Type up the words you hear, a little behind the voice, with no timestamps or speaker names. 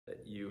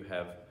you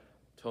have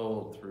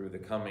told through the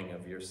coming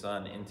of your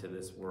Son into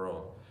this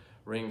world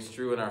rings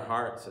true in our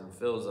hearts and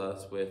fills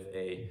us with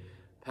a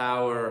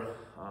power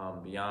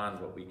beyond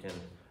what we can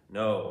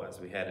know as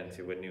we head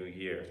into a new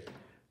year.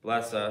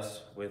 Bless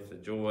us with the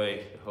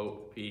joy, the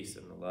hope, the peace,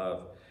 and the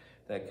love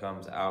that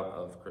comes out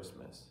of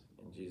Christmas.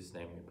 In Jesus'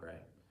 name we pray.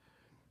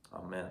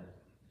 Amen.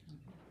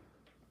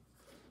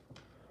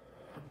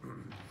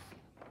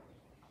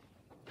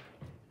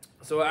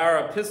 So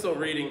our epistle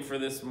reading for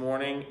this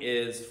morning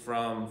is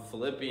from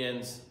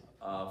Philippians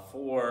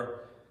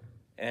 4,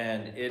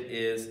 and it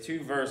is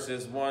 2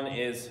 verses. One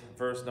is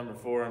verse number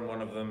 4, and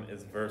one of them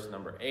is verse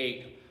number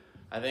 8.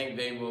 I think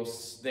they will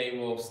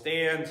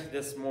stand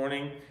this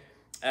morning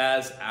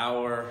as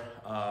our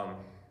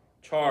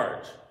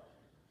charge.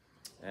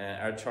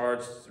 Our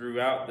charge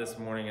throughout this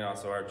morning, and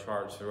also our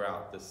charge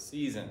throughout this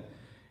season.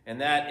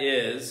 And that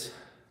is,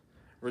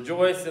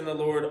 rejoice in the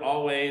Lord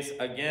always.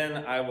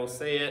 Again, I will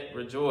say it,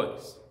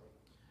 rejoice.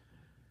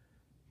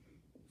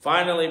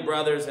 Finally,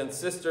 brothers and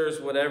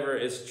sisters, whatever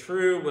is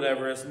true,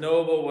 whatever is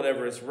noble,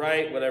 whatever is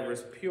right, whatever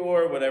is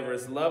pure, whatever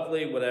is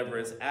lovely, whatever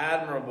is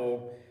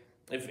admirable,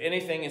 if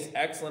anything is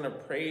excellent or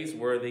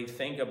praiseworthy,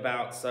 think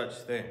about such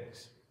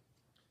things.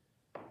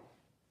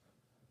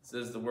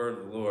 This is the word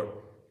of the Lord.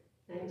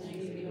 Thanks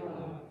be to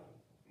God.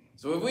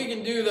 So if we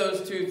can do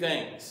those two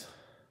things,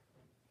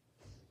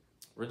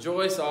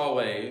 rejoice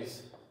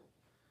always,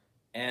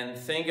 and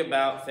think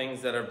about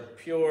things that are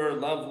pure,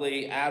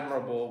 lovely,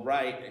 admirable,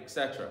 right,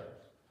 etc.,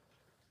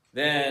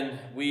 then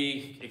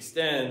we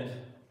extend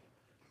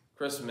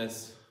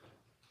Christmas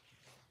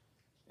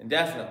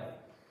indefinitely.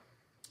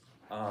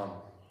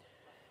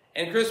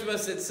 And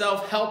Christmas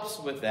itself helps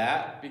with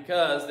that,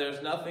 because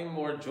there's nothing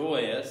more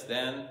joyous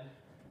than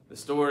the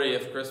story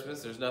of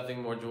Christmas. There's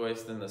nothing more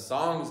joyous than the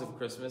songs of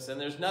Christmas,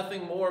 and there's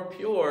nothing more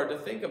pure to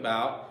think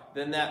about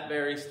than that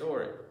very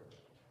story.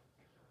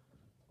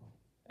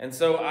 And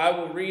so I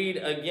will read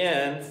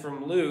again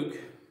from Luke,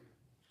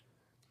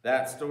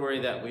 that story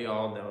that we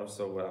all know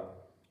so well.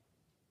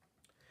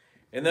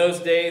 In those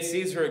days,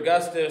 Caesar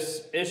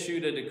Augustus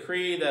issued a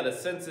decree that a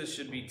census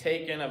should be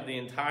taken of the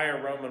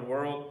entire Roman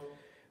world.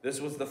 This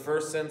was the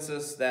first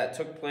census that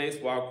took place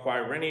while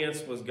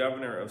Quirinius was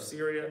governor of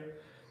Syria.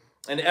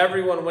 And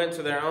everyone went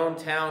to their own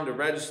town to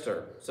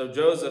register. So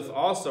Joseph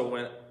also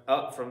went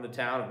up from the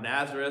town of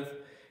Nazareth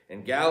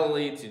in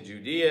Galilee to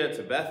Judea,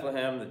 to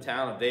Bethlehem, the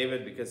town of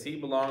David, because he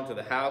belonged to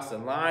the house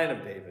and line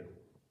of David.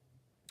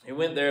 He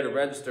went there to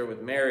register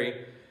with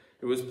Mary,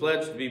 who was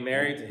pledged to be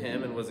married to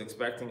him and was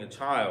expecting a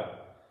child.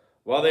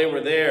 While they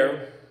were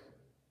there,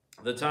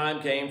 the time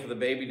came for the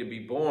baby to be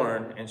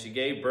born, and she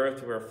gave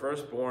birth to her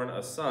firstborn,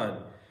 a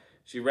son.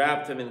 She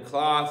wrapped him in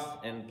cloth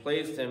and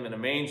placed him in a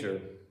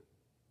manger,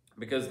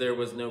 because there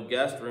was no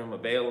guest room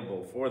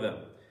available for them.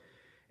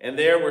 And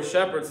there were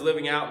shepherds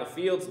living out in the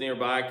fields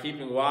nearby,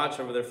 keeping watch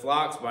over their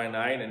flocks by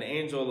night. An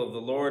angel of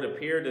the Lord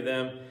appeared to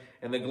them,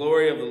 and the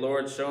glory of the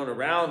Lord shone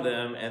around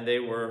them, and they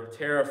were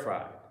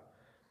terrified.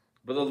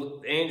 But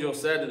the angel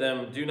said to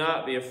them, "Do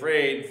not be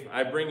afraid.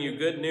 I bring you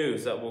good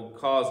news that will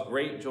cause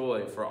great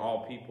joy for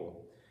all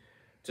people.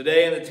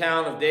 Today in the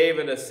town of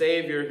David, a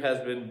Savior has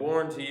been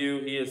born to you.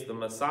 He is the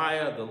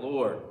Messiah, the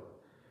Lord.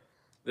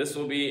 This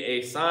will be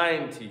a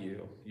sign to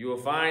you. You will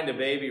find a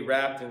baby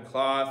wrapped in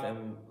cloth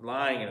and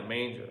lying in a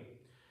manger."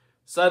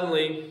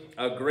 Suddenly,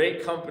 a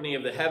great company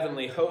of the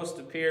heavenly host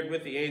appeared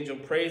with the angel,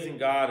 praising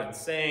God and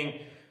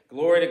saying,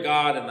 "Glory to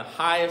God in the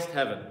highest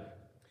heaven,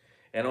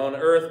 and on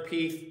earth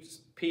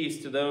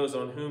peace to those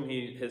on whom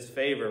his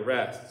favor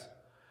rests."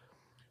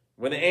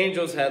 When the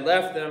angels had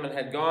left them and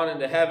had gone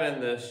into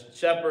heaven, the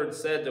shepherds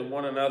said to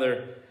one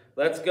another,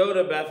 "Let's go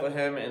to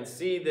Bethlehem and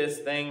see this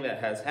thing that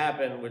has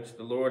happened, which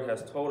the Lord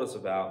has told us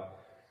about."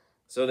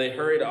 So they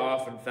hurried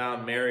off and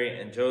found Mary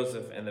and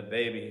Joseph and the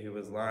baby who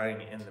was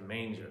lying in the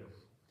manger.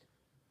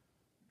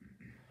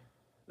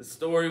 The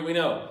story we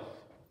know.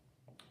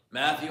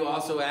 Matthew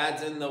also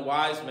adds in the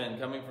wise men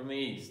coming from the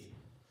east.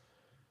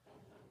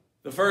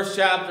 The first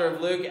chapter of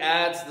Luke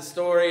adds the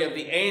story of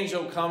the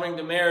angel coming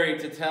to Mary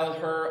to tell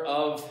her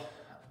of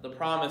the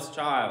promised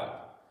child.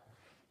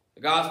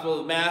 The Gospel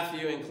of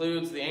Matthew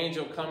includes the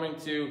angel coming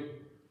to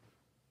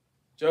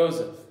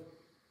Joseph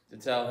to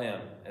tell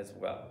him as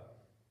well.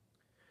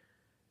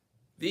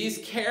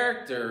 These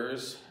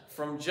characters,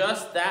 from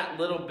just that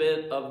little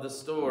bit of the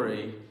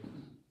story,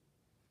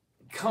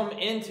 come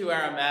into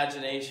our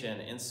imagination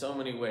in so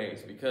many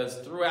ways, because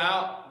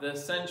throughout the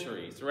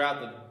centuries,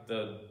 throughout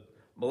the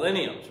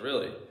millenniums,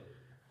 really,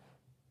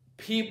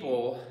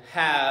 people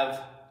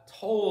have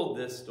told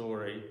this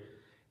story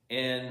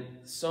in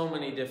so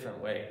many different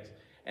ways.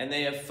 And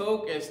they have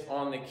focused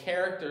on the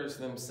characters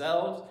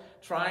themselves,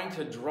 trying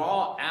to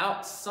draw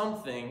out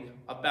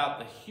something about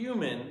the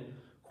human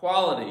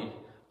quality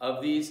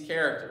of these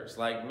characters,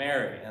 like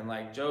Mary and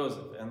like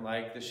Joseph and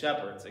like the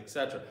shepherds,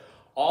 etc.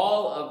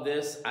 All of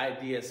this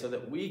idea so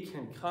that we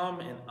can come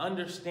and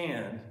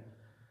understand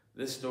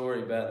this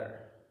story better.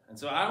 And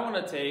so I want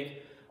to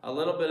take a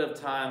little bit of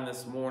time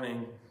this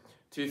morning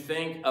to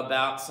think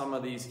about some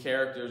of these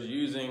characters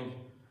using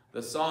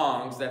the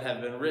songs that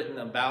have been written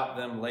about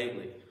them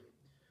lately.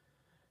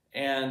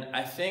 And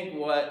I think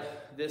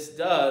what this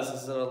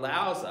does is it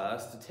allows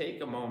us to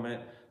take a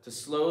moment to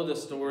slow the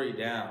story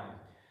down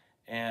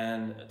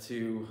and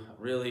to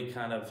really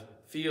kind of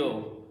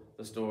feel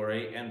the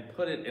story and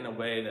put it in a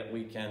way that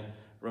we can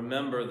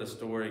remember the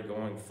story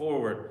going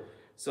forward,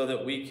 so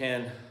that we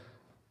can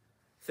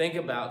think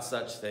about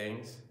such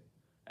things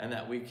and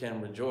that we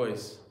can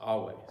rejoice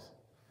always.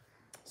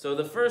 So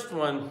the first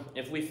one,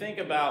 if we think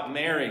about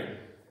Mary,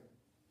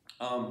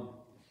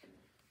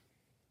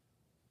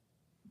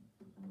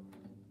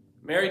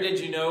 Mary, Did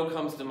You Know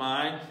comes to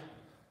mind.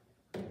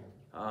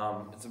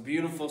 It's a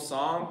beautiful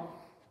song.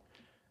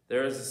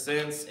 There is a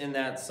sense in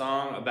that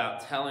song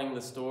about telling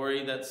the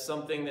story. That's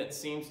something that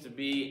seems to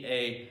be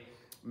a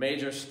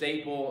major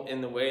staple in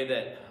the way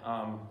that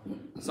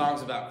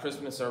songs about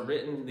Christmas are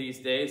written these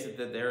days,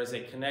 that there is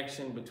a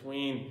connection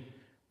between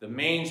the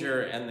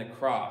manger and the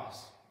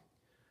cross.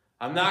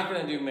 I'm not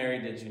going to do Mary,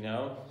 Did You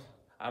Know?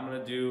 I'm going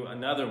to do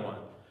another one.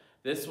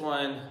 This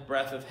one,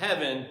 Breath of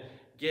Heaven,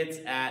 gets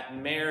at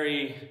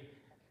Mary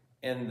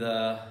and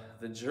the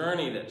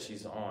journey that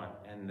she's on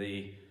and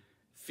the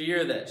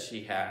fear that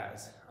she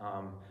has,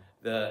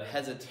 the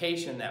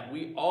hesitation that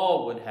we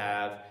all would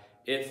have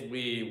if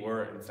we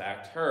were in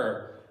fact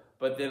her,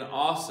 but then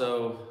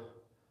also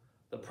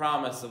the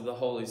promise of the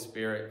Holy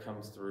Spirit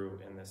comes through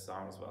in this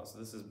song as well. So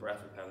this is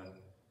Breath of Heaven.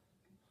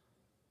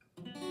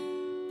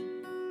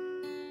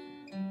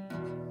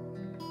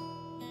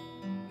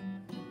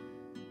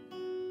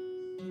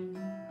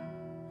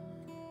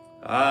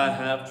 I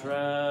have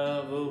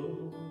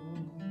traveled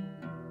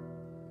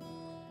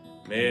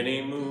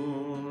many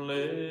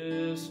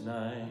moonless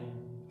nights,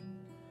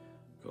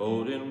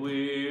 cold and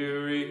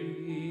weary,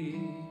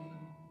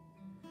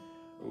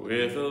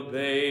 with a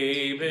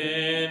babe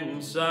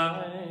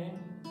inside,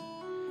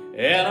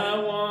 and I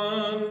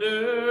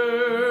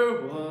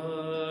wonder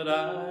what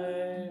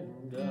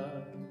I've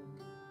done.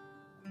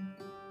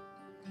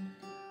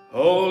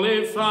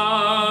 Holy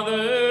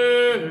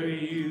Father,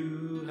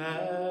 you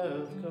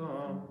have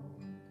come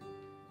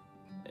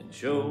and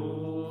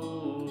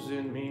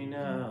chosen me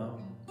now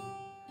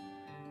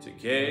to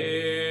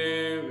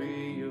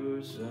carry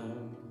your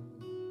Son.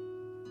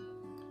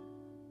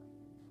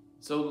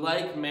 So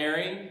like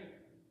Mary,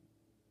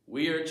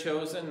 we are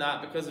chosen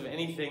not because of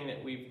anything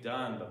that we've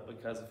done, but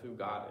because of who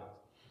God is.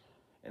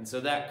 And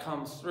so that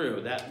comes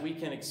through, that we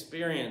can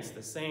experience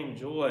the same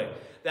joy.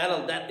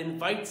 That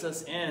invites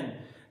us in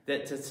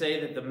that to say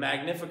that the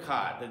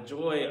Magnificat, the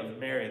joy of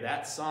Mary,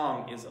 that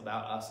song is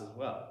about us as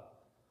well.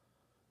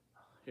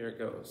 Here it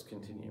goes,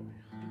 continue.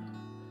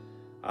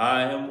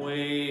 I am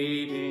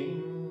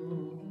waiting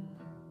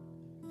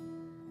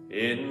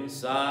in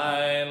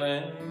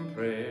silent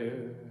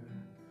prayer.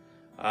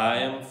 I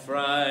am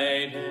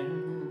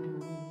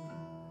frightened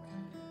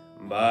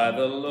by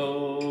the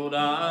load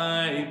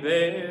I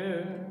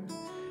bear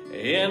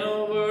in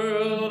a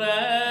world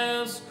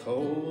as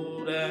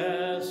cold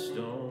as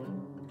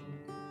stone.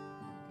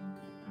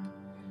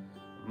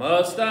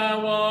 Must I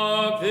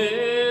walk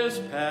this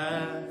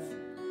path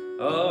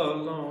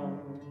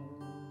alone?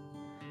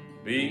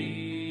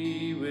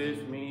 Be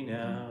with me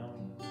now.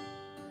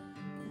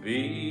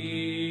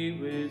 Be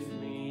with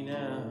me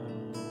now.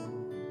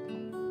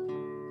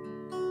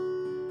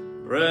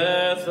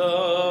 Breath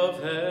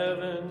of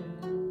heaven,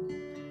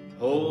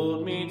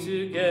 hold me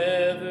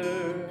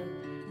together.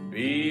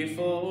 Be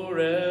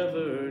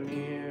forever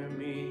near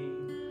me.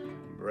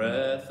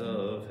 Breath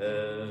of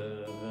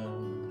heaven.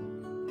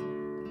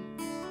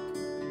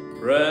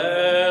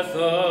 Breath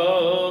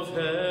of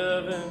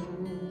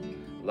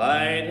heaven,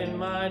 light in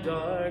my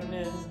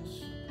darkness,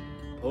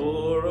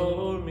 pour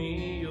over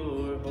me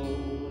your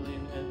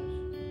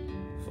holiness,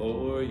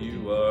 for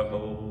you are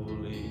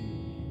holy.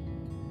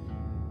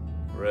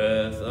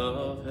 Breath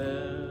of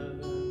heaven.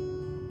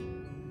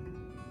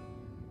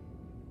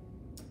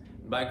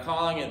 By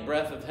calling it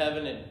breath of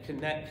heaven, it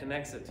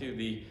connects it to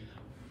the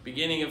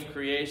beginning of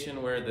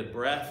creation, where the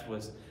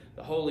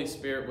Holy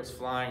Spirit was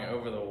flying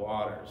over the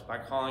waters. By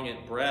calling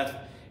it breath,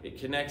 it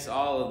connects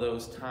all of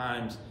those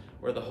times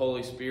where the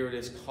Holy Spirit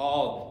is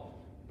called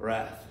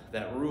breath,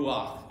 that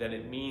ruach, that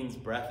it means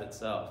breath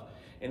itself.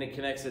 And it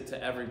connects it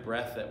to every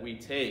breath that we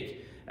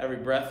take. Every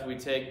breath we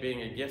take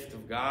being a gift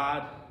of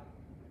God,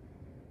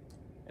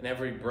 and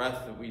every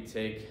breath that we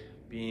take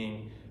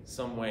being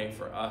some way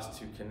for us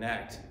to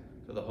connect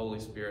to the Holy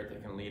Spirit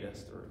that can lead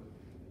us through.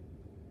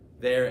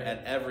 There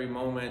at every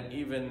moment,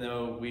 even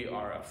though we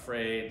are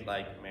afraid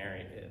like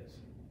Mary is.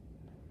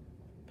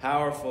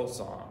 Powerful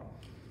song.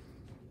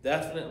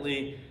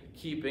 Definitely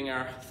keeping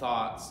our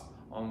thoughts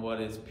on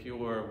what is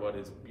pure, what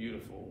is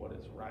beautiful, what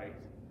is right.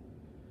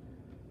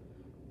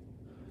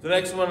 The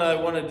next one I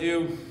want to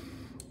do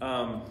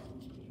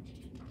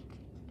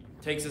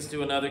takes us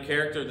to another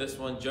character. This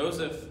one,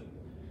 Joseph.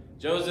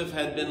 Joseph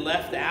had been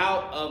left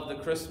out of the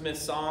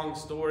Christmas song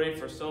story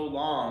for so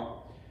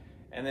long.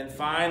 And then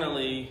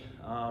finally,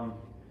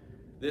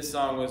 this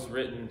song was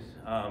written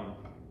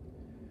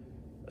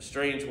a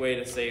strange way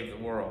to save the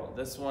world.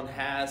 This one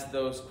has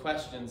those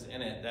questions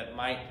in it that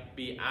might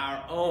be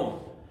our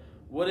own.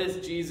 What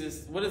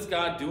is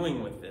God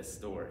doing with this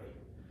story?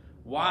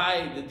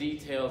 Why the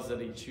details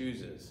that he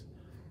chooses?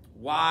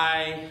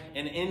 Why,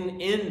 and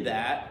in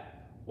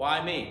that,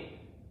 why me?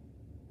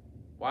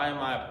 Why am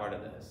I a part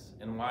of this?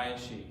 And why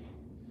is she?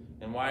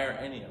 And why are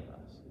any of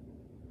us?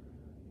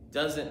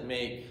 Doesn't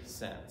make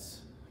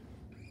sense.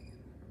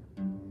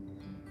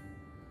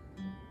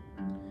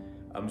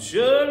 I'm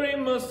sure he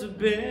must have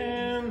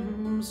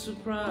been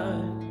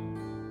surprised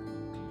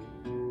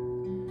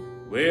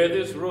where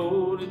this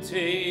road had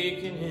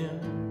taken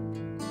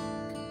him.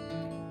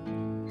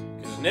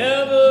 'Cause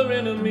never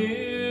in a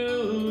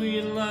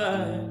million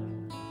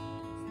lives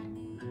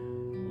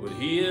would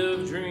he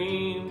have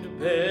dreamed of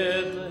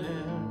Bethlehem.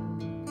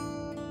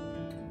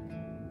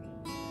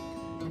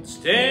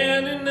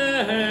 Standing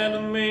at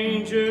a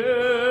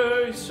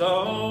manger, he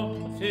saw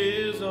with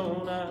his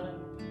own eyes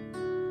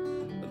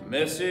a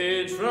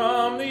message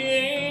from the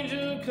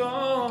angel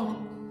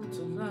come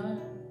to life.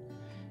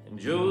 And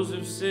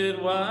Joseph said,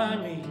 why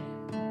me?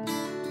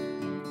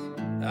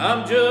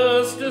 I'm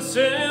just a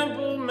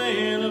simple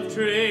man of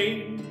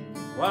trade.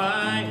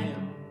 Why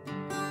him?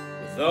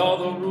 With all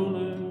the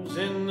rulers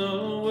in the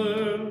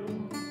world.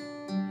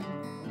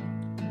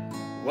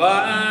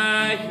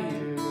 Why here?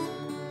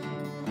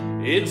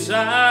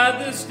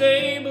 Inside the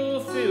stable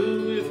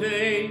filled with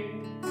hay.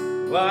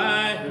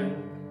 Why her?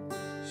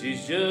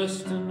 She's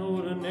just an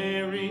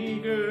ordinary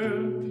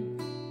girl.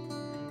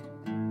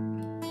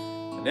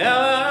 Now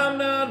I'm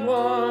not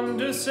one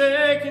to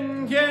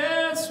second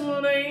guess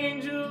what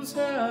angels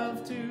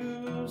have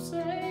to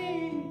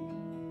say.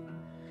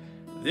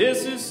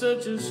 This is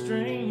such a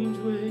strange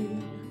way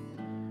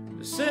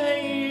to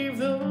save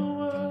the world.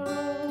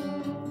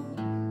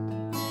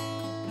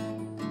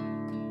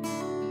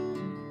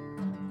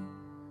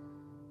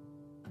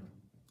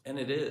 And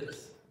it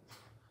is.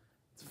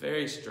 It's a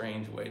very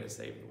strange way to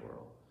save the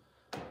world.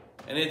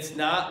 And it's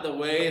not the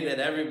way that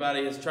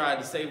everybody has tried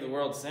to save the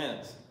world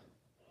since.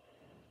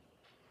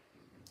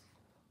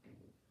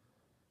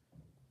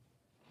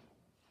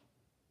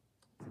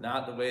 It's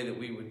not the way that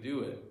we would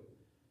do it.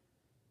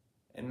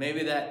 And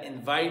maybe that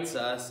invites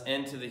us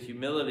into the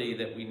humility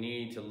that we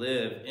need to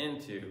live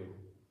into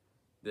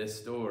this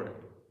story.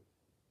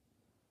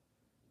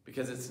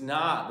 Because it's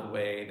not the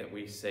way that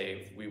we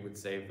would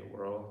save the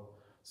world.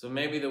 So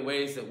maybe the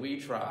ways that we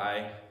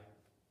try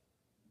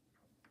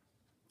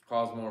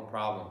cause more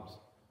problems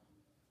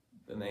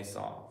than they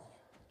solve.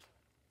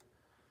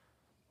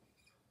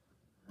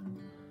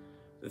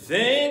 To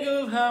think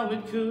of how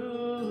it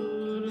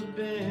could have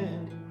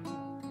been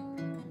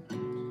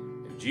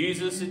if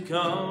Jesus had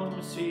come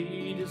as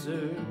he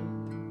deserved.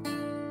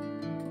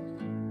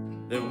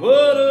 There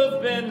would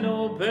have been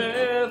no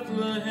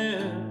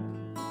Bethlehem,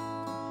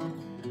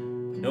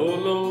 no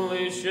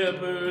lonely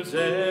shepherds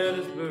at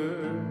his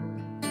birth.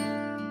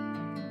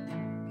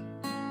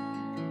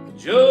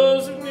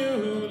 Joseph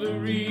knew the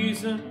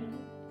reason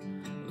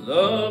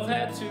love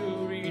had to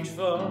reach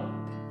far,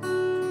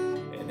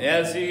 and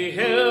as he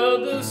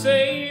held the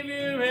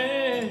Savior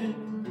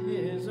in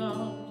his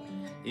arms,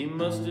 he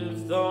must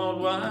have thought,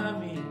 why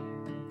me?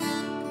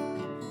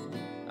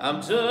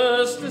 I'm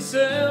just a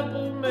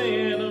simple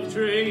man of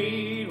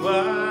trade.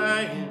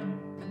 Why him?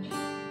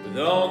 With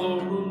all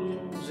the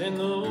rules in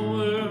the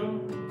world.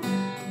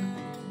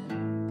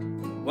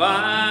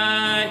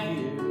 Why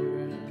here?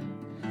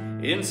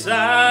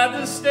 Inside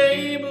the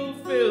stable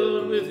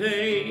filled with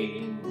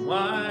hay.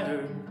 Why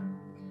her?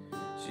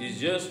 She's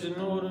just an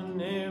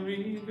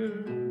ordinary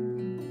girl.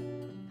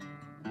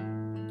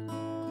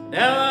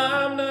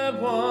 Now I'm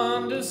not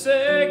one to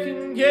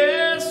second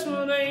guess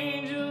what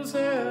angels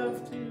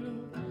have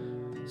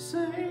to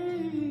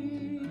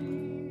say.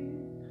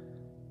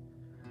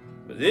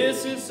 But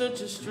this is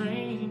such a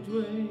strange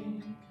way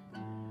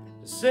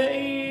to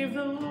save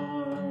the world.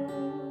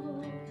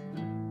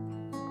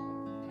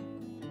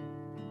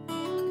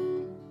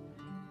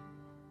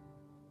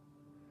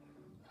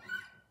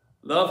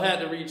 Love had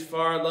to reach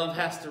far. Love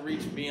has to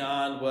reach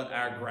beyond what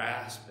our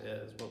grasp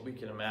is, what we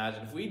can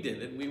imagine. If we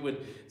did it, we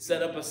would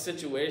set up a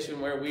situation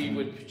where we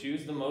would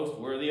choose the most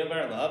worthy of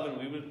our love and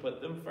we would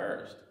put them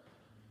first.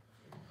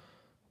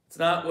 It's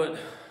not what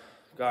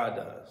God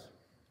does.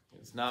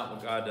 It's not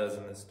what God does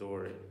in this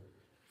story.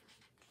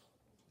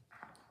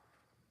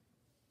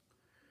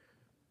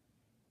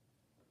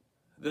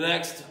 The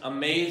next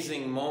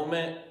amazing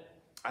moment,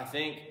 I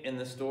think, in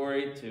the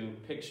story to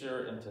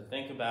picture and to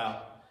think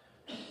about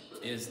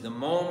is the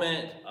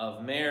moment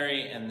of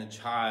Mary and the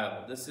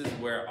child. This is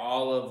where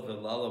all of the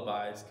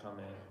lullabies come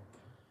in.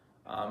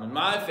 And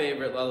my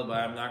favorite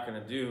lullaby, I'm not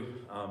going to do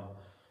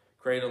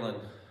Cradle in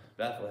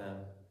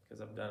Bethlehem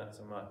because I've done it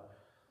so much.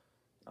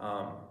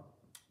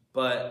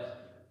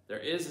 But there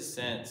is a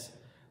sense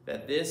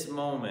that this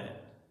moment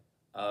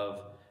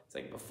of, it's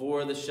like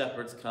before the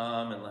shepherds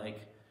come and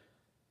like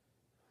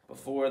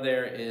before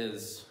there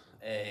is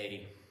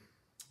a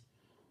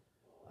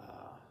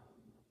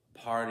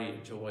party,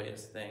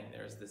 joyous thing,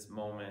 there's this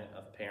moment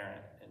of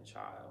parent and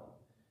child.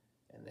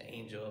 and the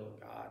angel,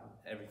 God,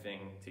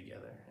 everything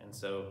together. And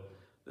so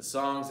the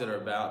songs that are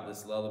about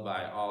this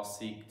lullaby all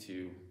seek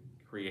to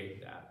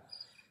create that.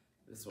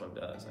 This one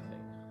does, I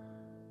think.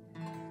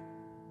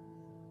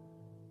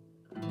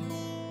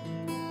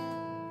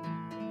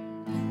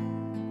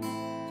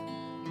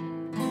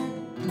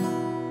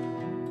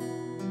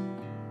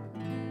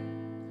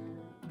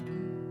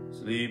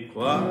 Sleep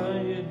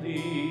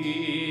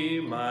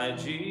quietly, my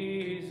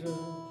Jesus.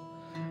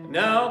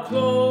 Now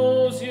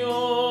close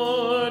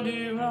your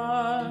dear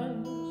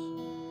eyes.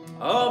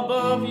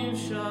 Above you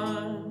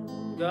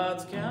shine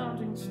God's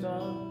counting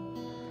stars,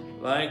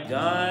 like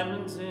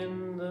diamonds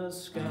in the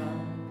sky.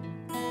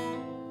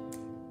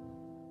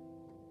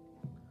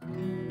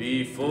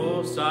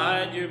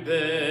 Beside your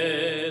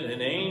bed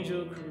an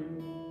angel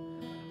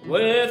crew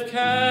with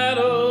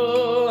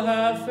cattle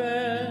have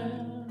fed.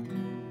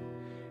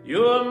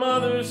 Your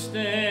mother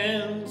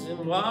stands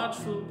in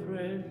watchful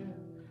prayer.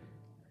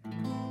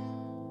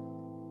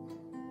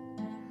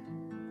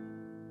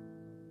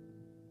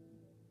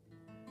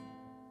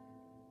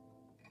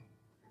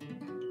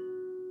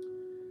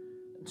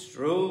 And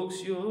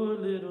strokes your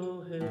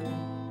little head.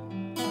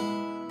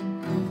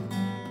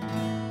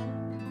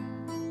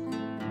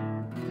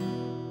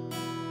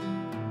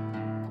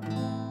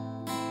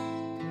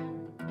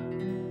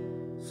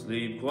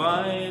 Sleep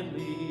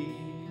quietly,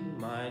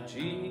 my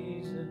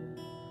Jesus.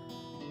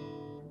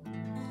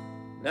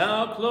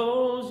 Now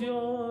close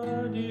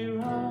your dear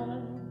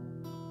eyes.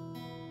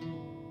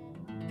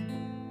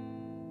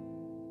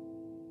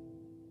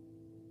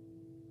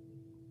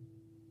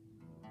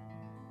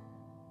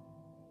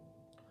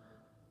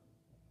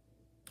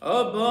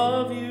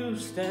 Above you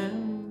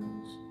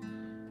stands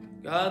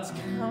God's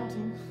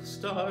counting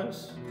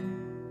stars,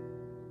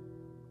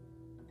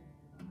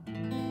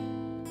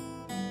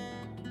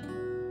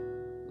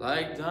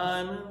 like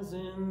diamonds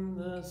in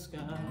the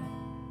sky.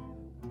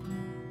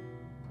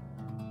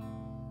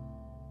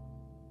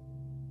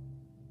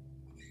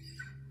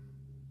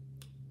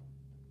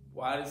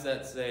 Why does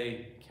that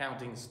say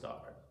counting stars?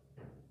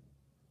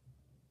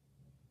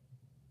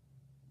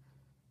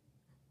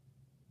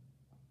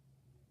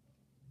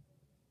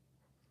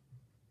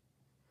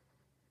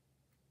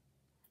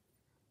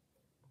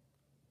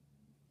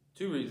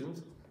 Two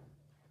reasons.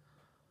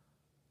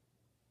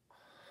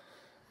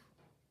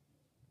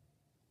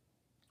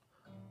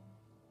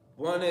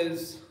 One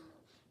is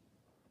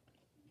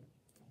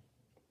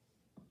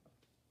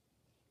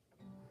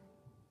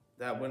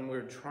that when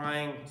we're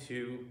trying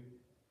to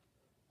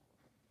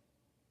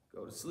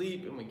go to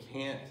sleep and we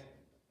can't,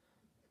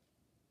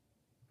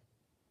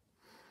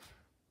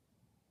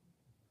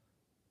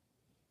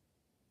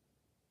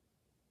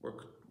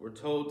 we're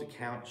told to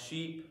count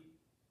sheep.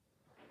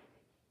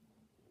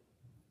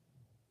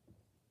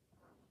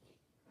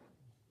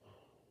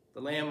 The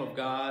Lamb of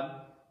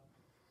God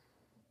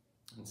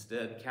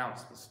instead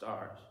counts the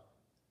stars.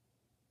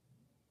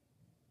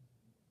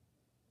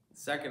 The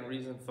second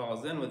reason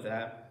falls in with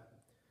that.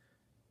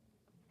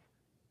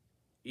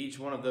 Each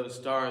one of those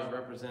stars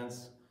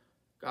represents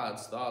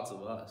God's thoughts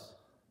of us.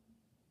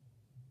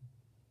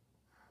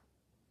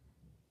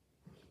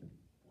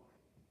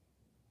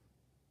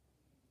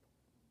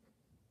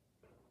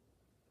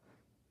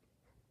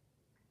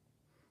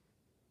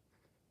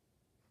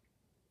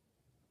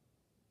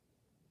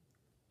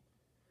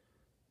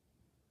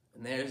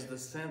 And there's the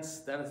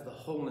sense, that is the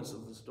wholeness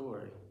of the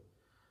story.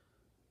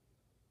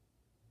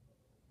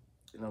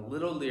 In a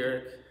little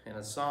lyric, in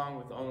a song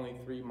with only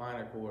 3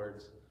 minor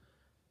chords,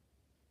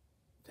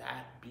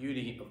 that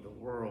beauty of the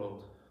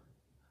world,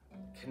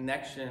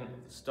 connection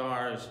of the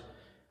stars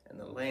and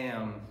the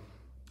Lamb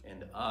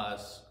and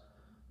us,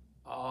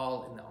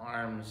 all in the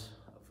arms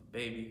of a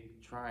baby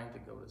trying to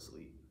go to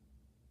sleep.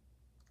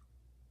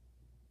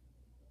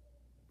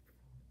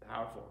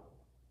 Powerful,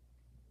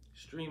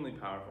 extremely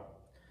powerful.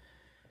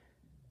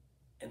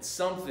 And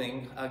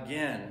something,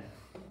 again,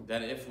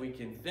 that if we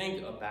can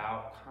think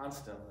about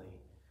constantly,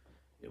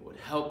 it would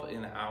help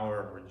in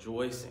our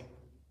rejoicing.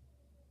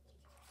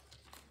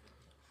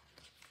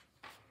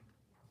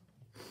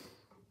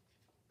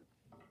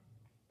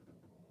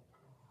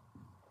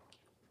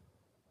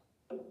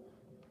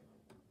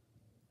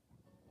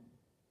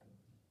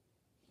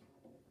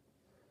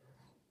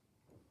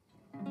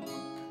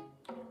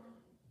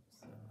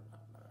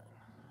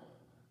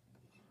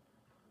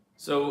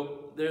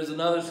 So there's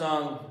another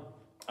song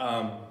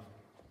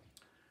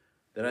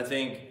that I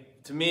think,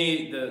 to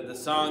me, the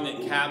song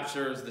that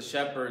captures the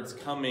shepherds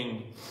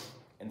coming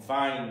and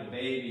finding the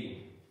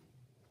baby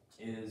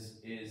is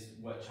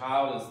What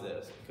Child Is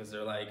This? Because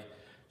they're like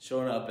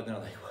showing up and they're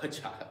like, what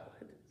child?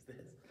 What is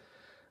this?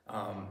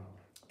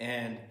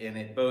 And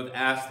it both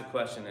asks the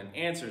question and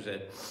answers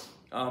it.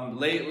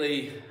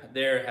 Lately,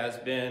 there has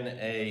been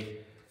a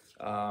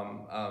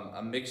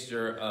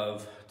mixture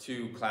of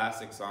 2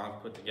 classic songs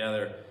put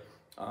together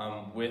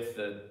with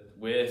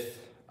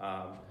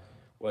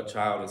What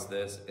Child Is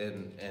This?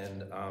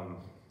 And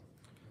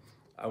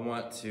I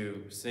want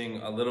to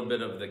sing a little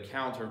bit of the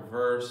counter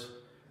verse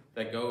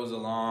that goes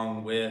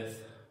along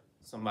with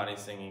somebody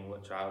singing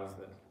What Child Is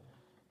This?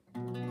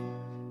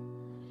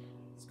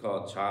 It's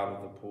called Child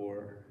of the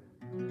Poor.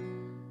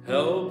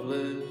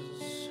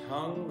 Helpless,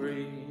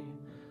 hungry,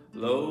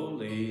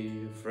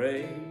 lowly,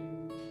 afraid,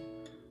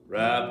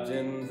 wrapped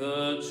in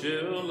the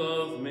chill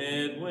of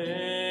midwinter,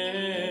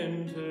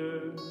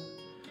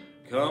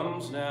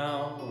 comes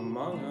now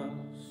among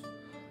us,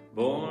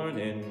 born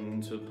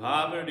into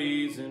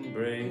poverty's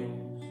embrace,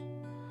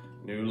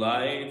 new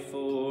light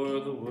for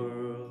the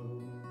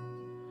world.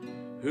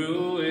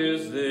 Who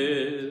is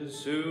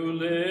this who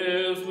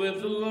lives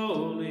with the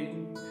lowly,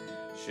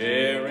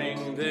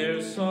 sharing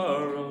their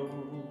sorrows,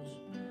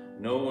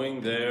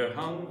 knowing their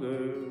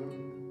hunger?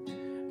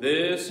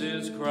 This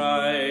is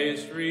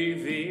Christ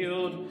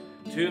revealed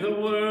to the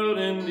world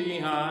in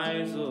the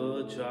eyes of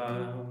a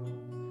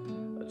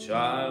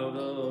child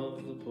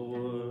of the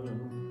poor.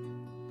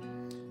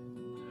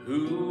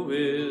 Who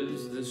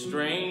is the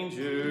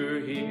stranger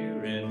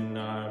here in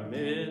our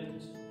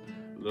midst,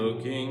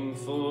 looking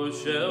for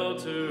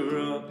shelter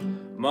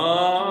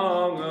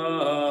among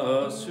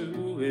us?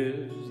 Who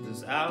is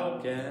this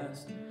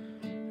outcast?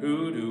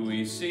 Who do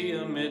we see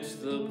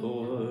amidst the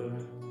poor,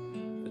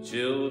 the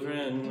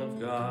children of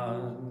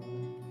God?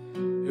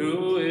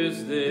 Who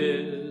is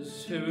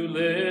this who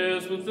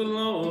lives with the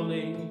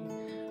lowly,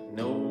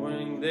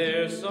 knowing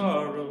their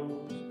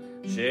sorrows,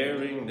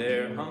 sharing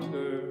their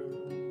hunger?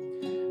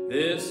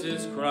 This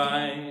is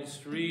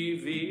Christ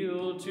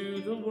revealed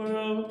to the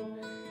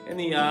world in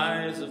the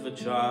eyes of a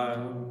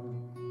child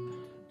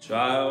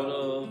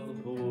of the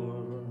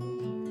poor.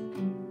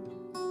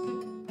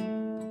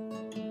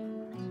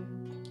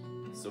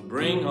 So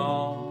bring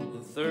all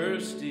the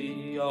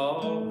thirsty,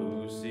 all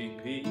who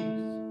seek peace.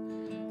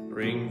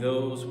 Bring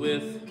those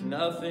with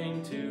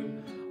nothing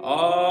to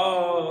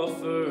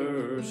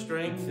offer.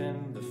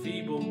 Strengthen the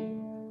feeble.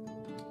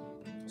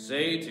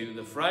 Say to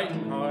the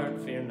frightened heart,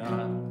 fear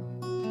not.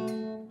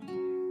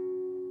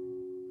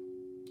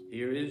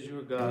 Here is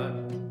your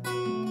God.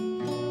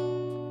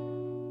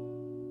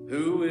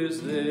 Who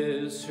is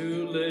this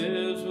who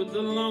lives with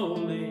the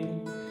lowly,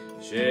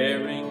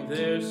 sharing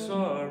their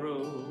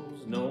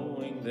sorrows,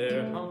 knowing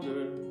their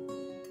hunger?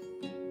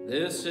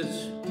 This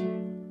is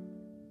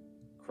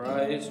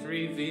Christ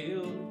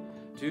revealed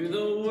to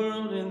the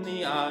world in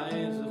the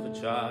eyes of a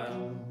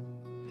child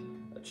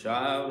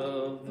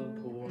of the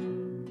poor.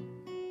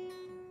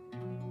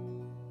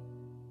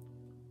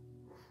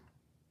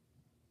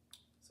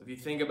 So if you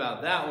think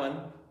about that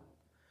one,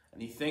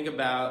 and you think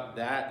about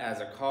that as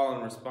a call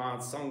and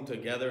response sung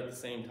together at the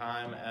same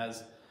time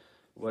as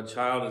what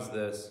child is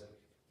this,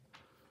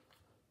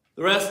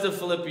 the rest of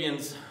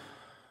Philippians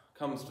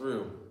comes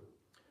through.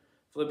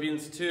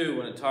 Philippians 2,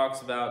 when it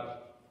talks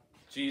about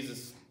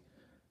Jesus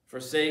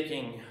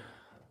forsaking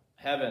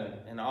heaven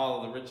and all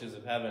of the riches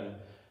of heaven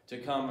to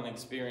come and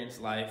experience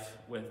life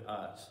with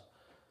us.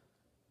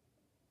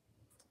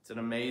 It's an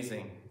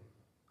amazing,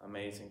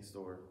 amazing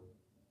story.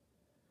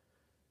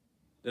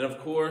 Then, of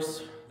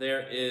course,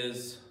 there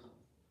is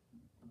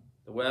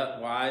the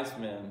wise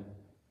men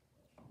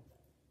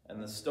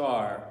and the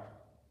star.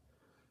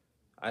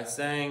 I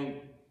sang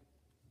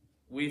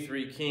We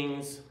Three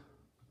Kings,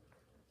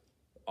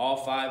 all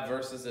 5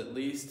 verses at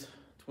least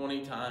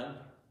 20 times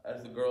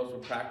as the girls were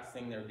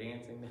practicing their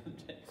dancing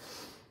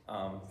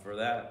for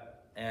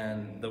that.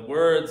 And the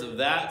words of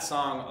that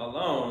song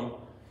alone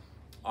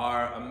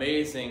are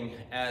amazing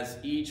as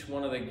each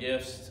one of the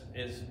gifts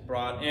is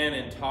brought in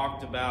and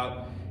talked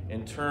about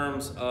in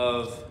terms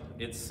of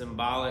its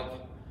symbolic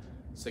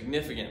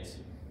significance.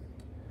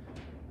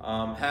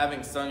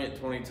 Having sung it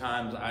 20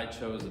 times, I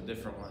chose a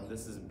different one.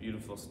 This is a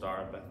beautiful Star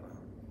of Bethlehem.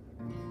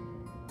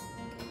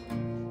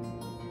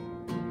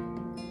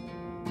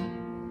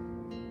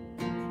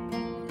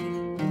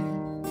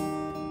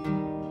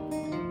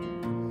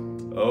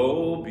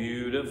 Oh,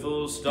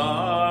 beautiful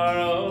Star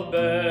of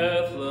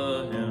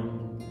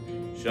Bethlehem,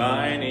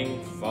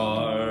 shining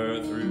far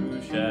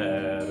through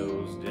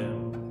shadows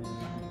dim,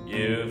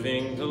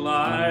 giving the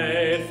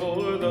light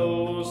for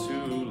those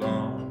who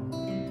long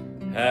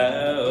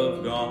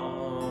have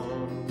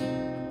gone,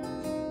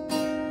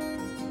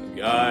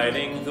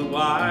 guiding the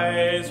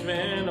wise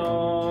men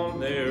on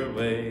their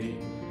way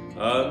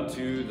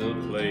unto the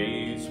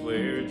place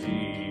where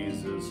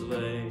Jesus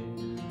lay.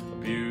 A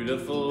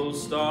beautiful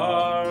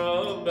Star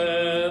of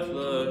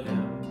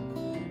Bethlehem,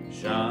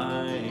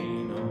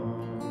 shine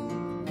on.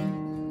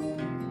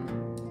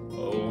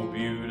 Oh,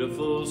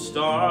 beautiful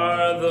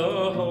star,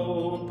 the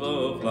hope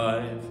of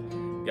life,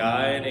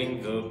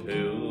 guiding the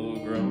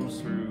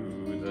pilgrims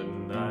through the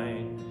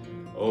night,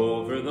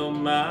 over the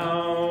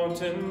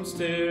mountains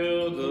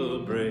till the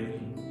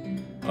break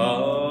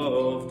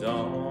of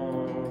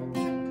dawn,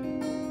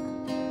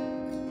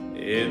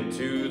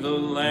 into the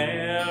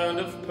land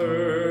of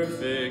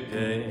perfect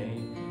day.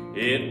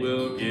 It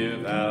will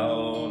give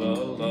out a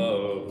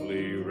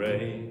lovely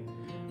ray.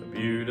 The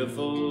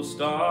beautiful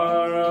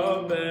Star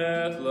of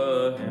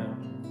Bethlehem,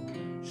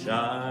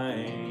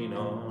 shine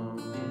on.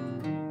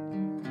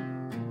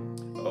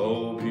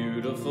 Oh,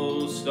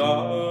 beautiful Star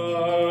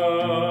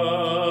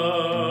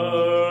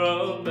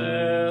of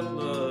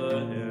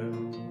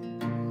Bethlehem,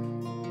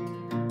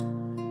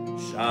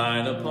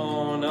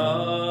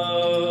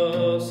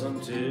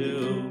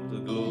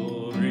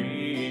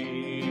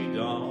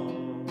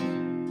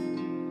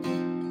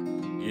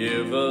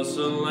 Give us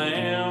a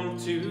lamp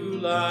to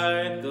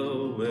light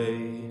the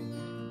way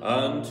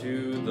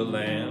unto the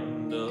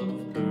land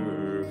of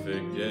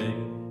perfect day.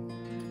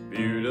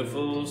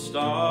 Beautiful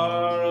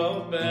star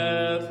of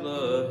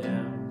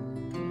Bethlehem,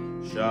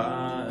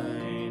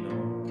 shine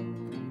on.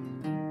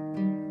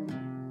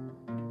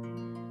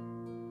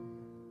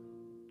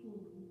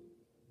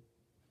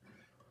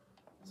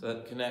 So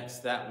that connects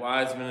that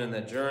wise man in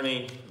the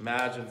journey.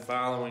 Imagine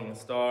following a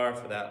star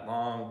for that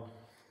long.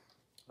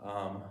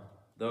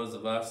 Those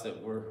of us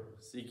that were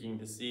seeking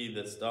to see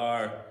the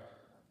star,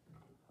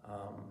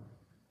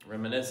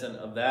 reminiscent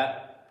of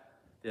that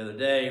the other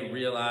day,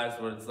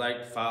 realized what it's like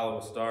to follow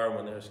a star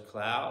when there's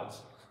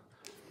clouds.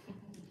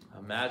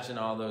 Imagine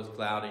all those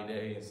cloudy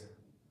days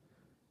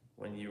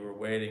when you were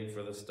waiting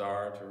for the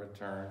star to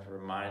return to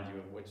remind you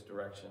of which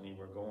direction you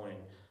were going.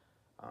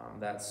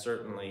 That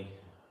certainly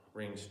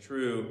rings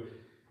true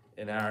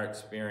in our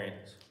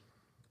experience.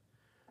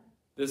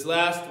 This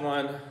last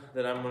one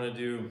that I'm going to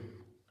do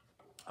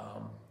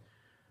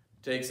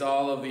takes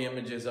all of the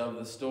images of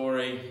the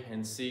story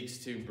and seeks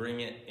to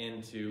bring it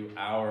into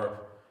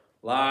our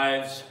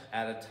lives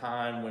at a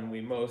time when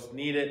we most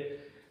need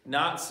it,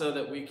 not so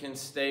that we can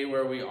stay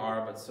where we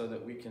are, but so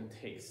that we can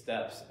take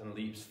steps and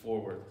leaps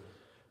forward.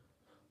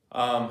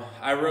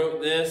 I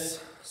wrote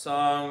this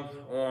song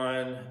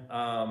on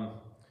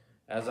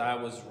as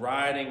I was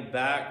riding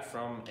back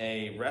from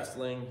a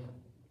wrestling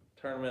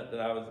tournament that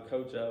I was a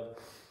coach of,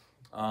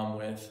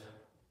 with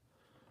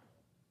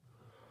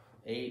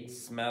 8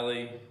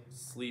 smelly,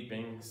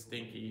 sleeping,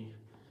 stinky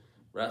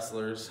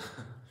wrestlers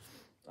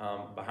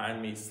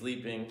behind me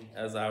sleeping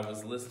as I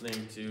was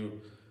listening to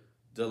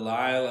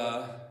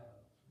Delilah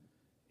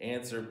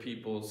answer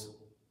people's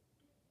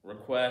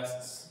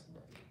requests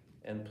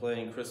and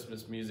playing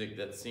Christmas music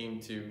that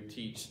seemed to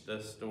teach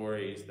the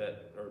stories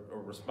that,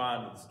 or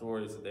respond to the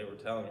stories that they were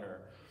telling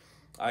her.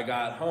 I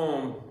got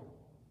home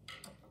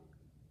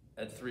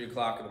at 3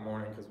 o'clock in the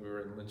morning because we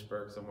were in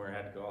Lynchburg somewhere. I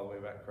had to go all the way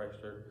back to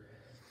Christchurch.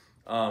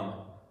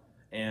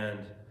 And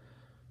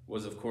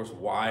was, of course,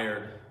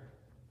 wired.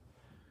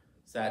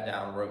 Sat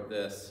down, wrote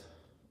this,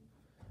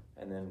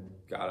 and then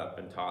got up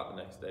and taught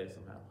the next day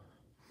somehow.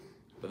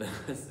 But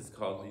this is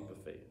called Leap of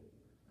Faith.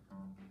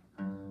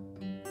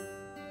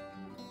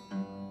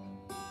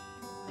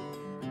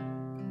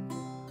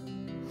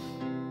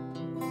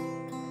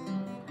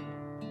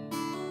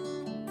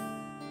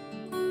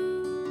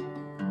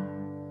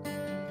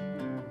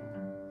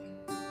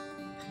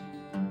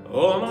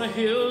 On a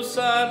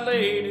hillside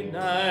late at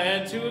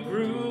night, to a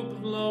group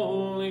of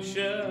lonely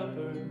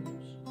shepherds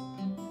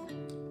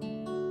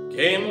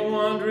came a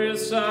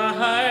wondrous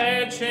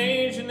sight,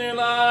 changing their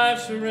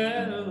lives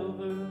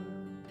forever.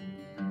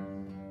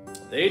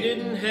 They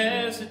didn't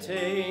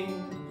hesitate,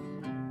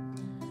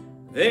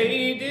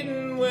 they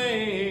didn't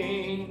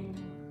wait,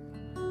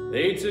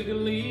 they took a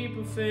leap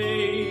of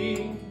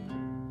faith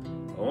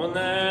on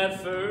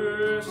that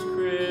first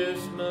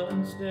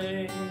Christmas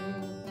day.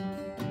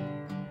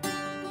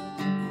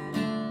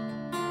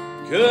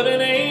 Could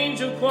an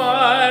angel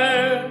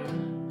choir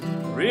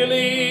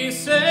really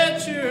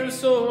set your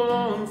soul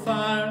on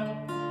fire?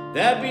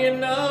 That'd be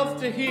enough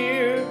to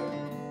hear,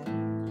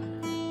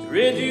 to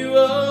rid you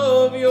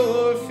of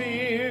your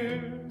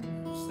fears.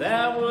 Is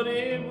that what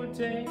it would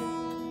take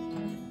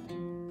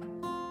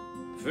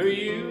for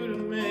you to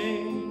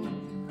make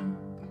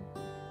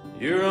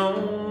your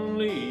own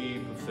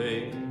leap of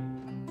faith?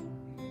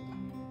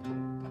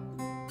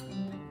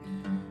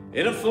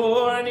 In a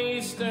foreign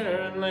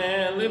eastern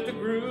land lived a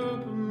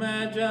group of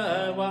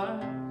magi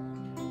wise.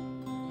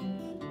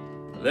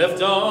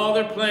 Left all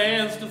their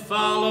plans to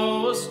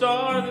follow a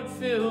star that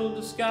filled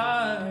the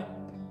sky.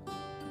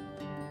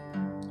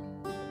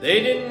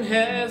 They didn't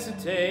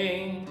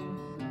hesitate,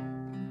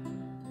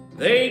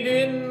 they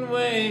didn't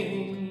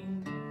wait,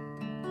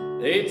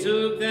 they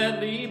took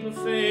that leap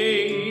of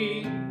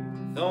faith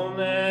on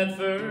that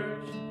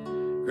first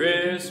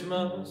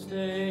Christmas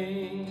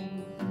day.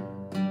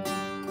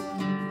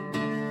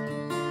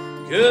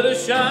 Could a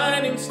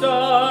shining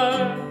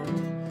star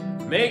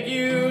make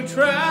you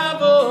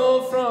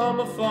travel from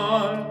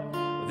afar?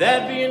 Would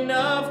that be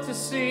enough to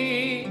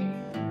see,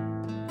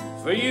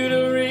 for you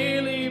to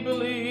really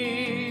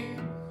believe?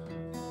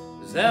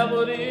 Is that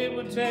what it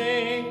would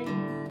take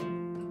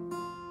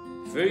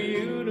for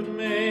you to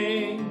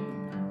make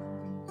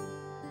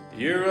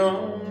your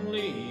own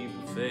leap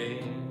of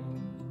faith?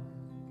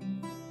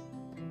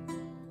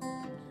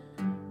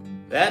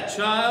 That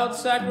child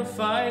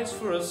sacrificed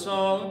for us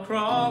all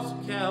across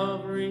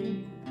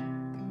Calvary.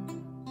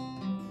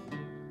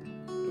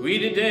 We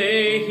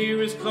today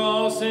hear his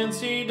call, since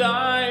he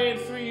died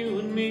for you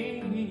and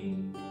me.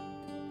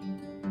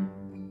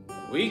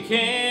 We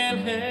can't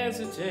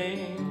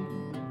hesitate,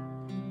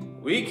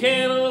 we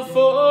can't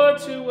afford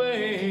to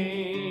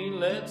wait.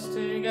 Let's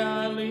take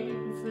our leap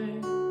of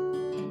faith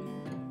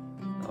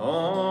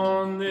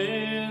on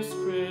this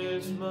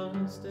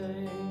Christmas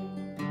day.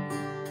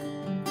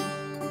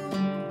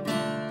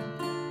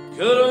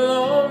 Could a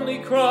lonely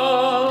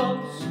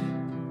cross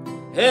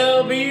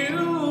help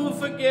you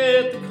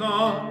forget the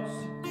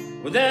cost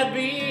Would that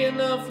be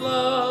enough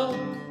love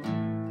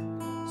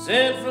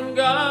sent from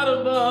God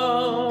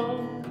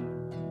above?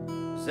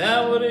 Is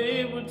that what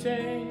it would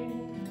take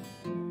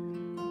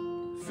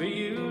for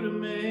you to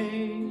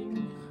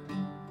make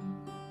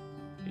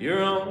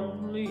your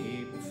own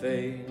leap of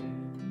faith?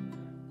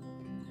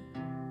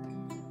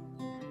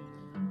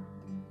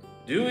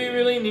 Do we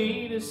really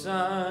need a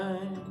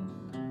sign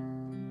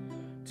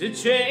to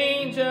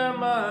change our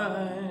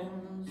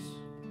minds?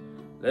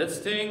 Let's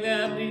take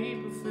that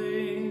leap of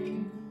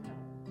faith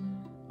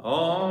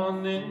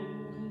on this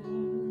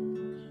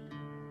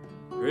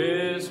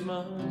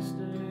Christmas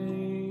Day.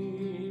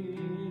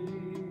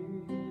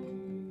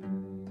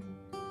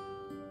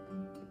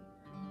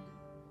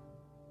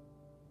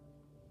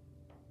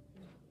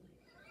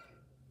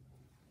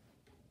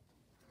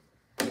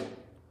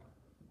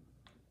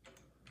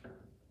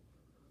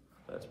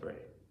 Let's pray.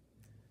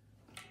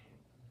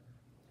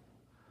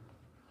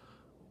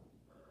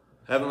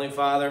 Heavenly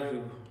Father,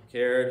 who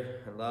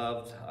cared and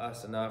loved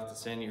us enough to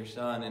send your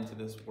Son into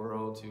this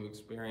world to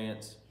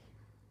experience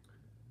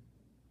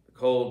the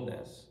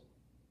coldness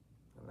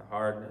and the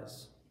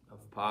hardness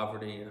of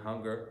poverty and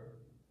hunger,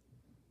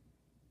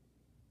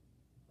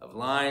 of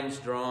lines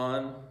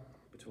drawn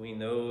between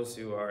those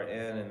who are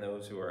in and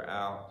those who are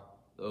out,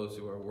 those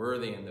who are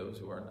worthy and those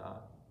who are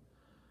not.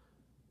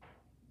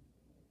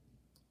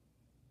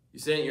 You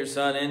sent your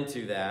Son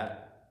into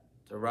that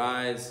to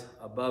rise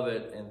above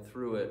it and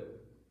through it,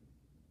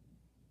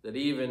 that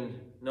even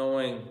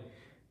knowing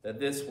that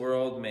this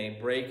world may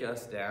break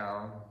us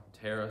down,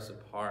 tear us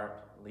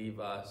apart, leave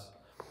us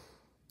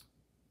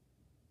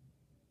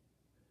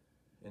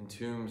in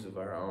tombs of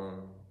our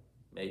own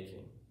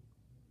making,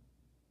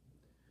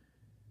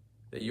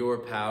 that your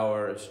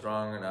power is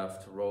strong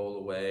enough to roll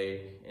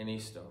away any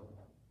stone,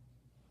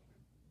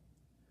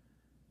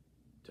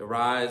 to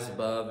rise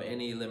above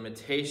any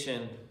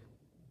limitation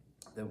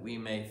that we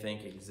may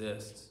think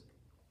exists,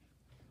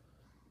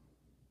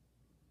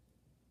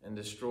 and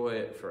destroy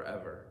it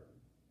forever,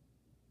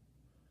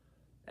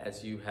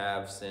 as you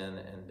have sin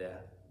and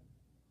death.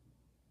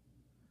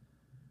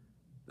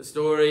 The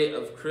story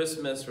of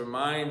Christmas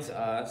reminds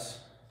us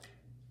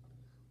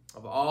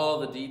of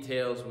all the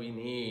details we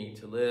need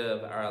to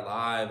live our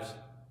lives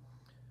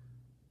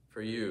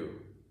for you,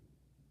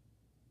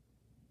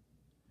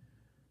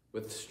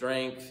 with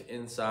strength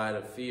inside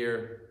of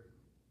fear,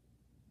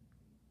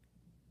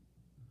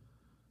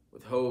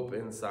 with hope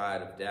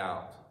inside of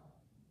doubt,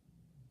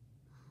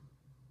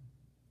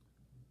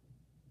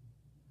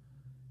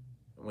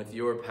 and with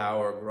your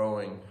power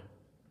growing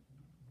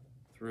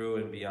through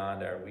and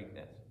beyond our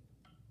weakness.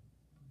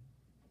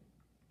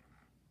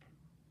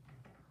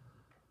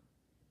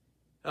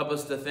 Help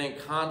us to think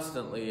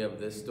constantly of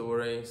this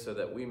story so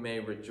that we may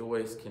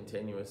rejoice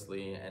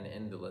continuously and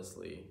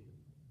endlessly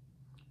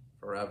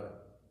forever.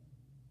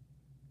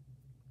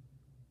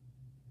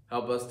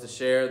 Help us to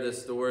share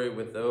this story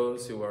with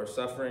those who are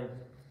suffering,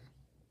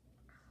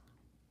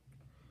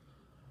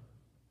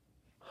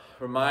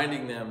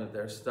 reminding them that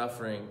their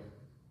suffering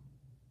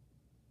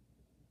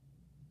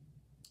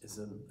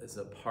is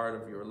a part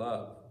of your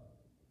love,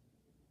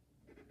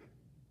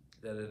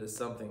 that it is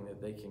something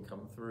that they can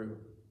come through,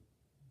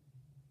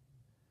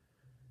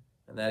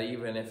 and that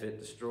even if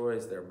it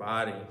destroys their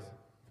bodies,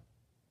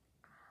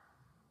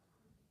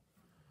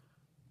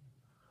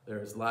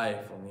 there is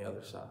life on the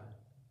other side.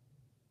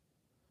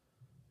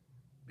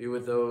 Be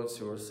with those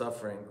who are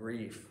suffering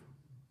grief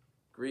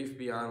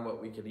beyond what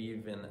we could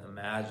even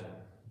imagine.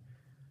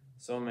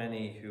 So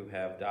many who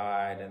have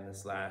died in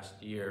this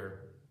last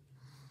year,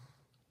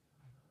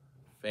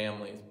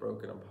 families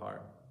broken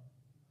apart,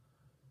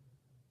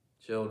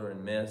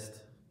 children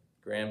missed,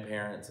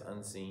 grandparents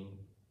unseen.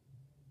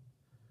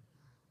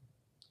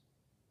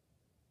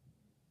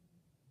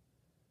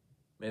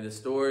 May the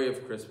story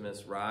of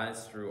Christmas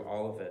rise through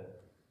all of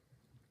it.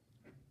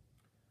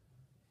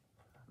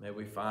 May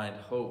we find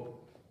hope.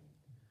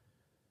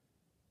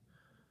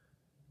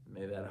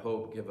 May that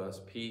hope give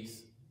us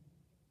peace.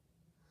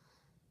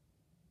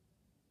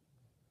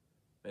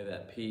 May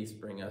that peace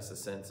bring us a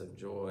sense of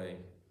joy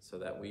so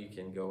that we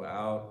can go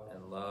out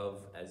and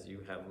love as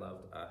you have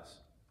loved us.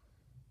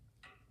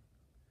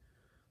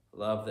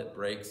 Love that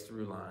breaks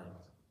through lines.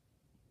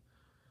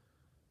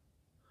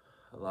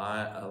 A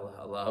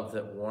love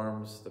that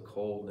warms the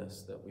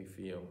coldness that we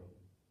feel.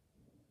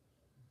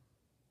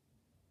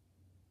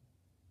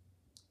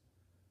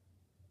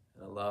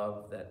 And a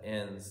love that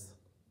ends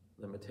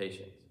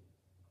limitations.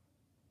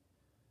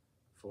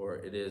 For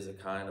it is a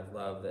kind of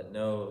love that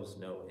knows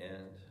no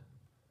end.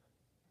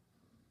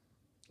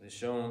 It is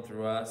shown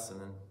through us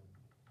and in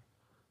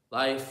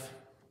life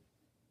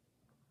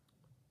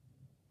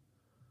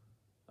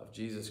of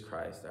Jesus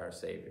Christ, our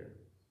Savior,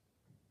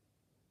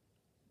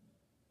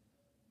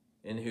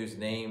 in whose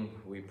name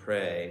we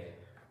pray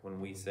when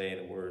we say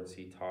the words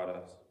he taught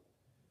us.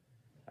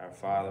 Our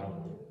Father,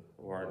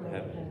 who art in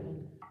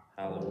heaven,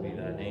 hallowed be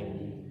thy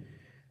name.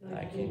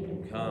 Thy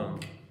kingdom come,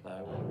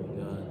 thy will be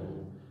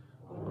done,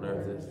 on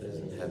earth as it is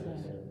in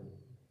heaven.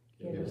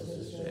 Give us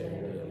this day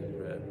our daily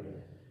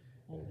bread,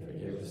 and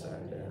forgive us our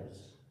debts,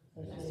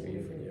 as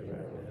we forgive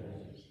our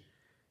debtors.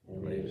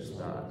 And lead us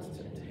not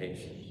into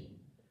temptation,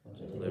 but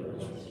deliver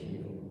us from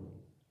evil.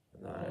 For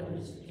thine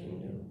is the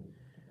kingdom,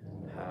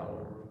 and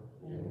power,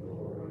 and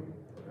glory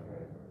forever.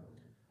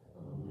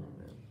 Amen.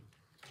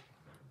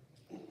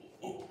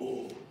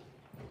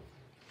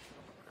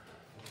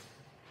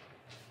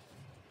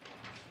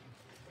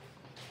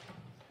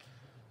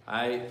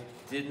 I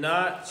did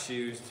not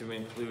choose to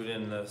include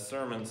in the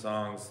sermon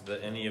songs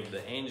any of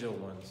the angel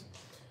ones,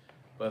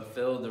 but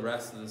filled the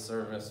rest of the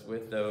service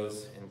with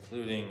those,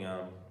 including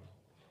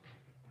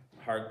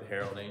Hark the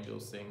Herald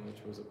Angels Sing,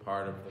 which was a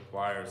part of the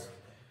choir's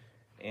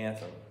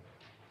anthem.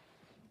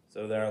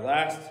 So their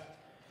last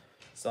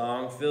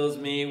song fills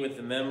me with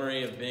the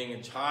memory of being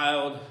a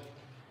child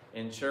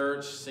in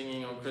church,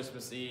 singing on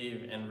Christmas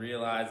Eve, and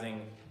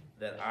realizing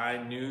that I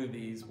knew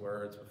these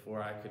words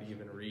before I could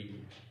even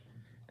read,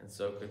 and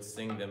so could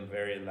sing them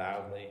very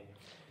loudly.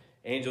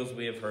 Angels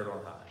we have heard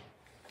on high.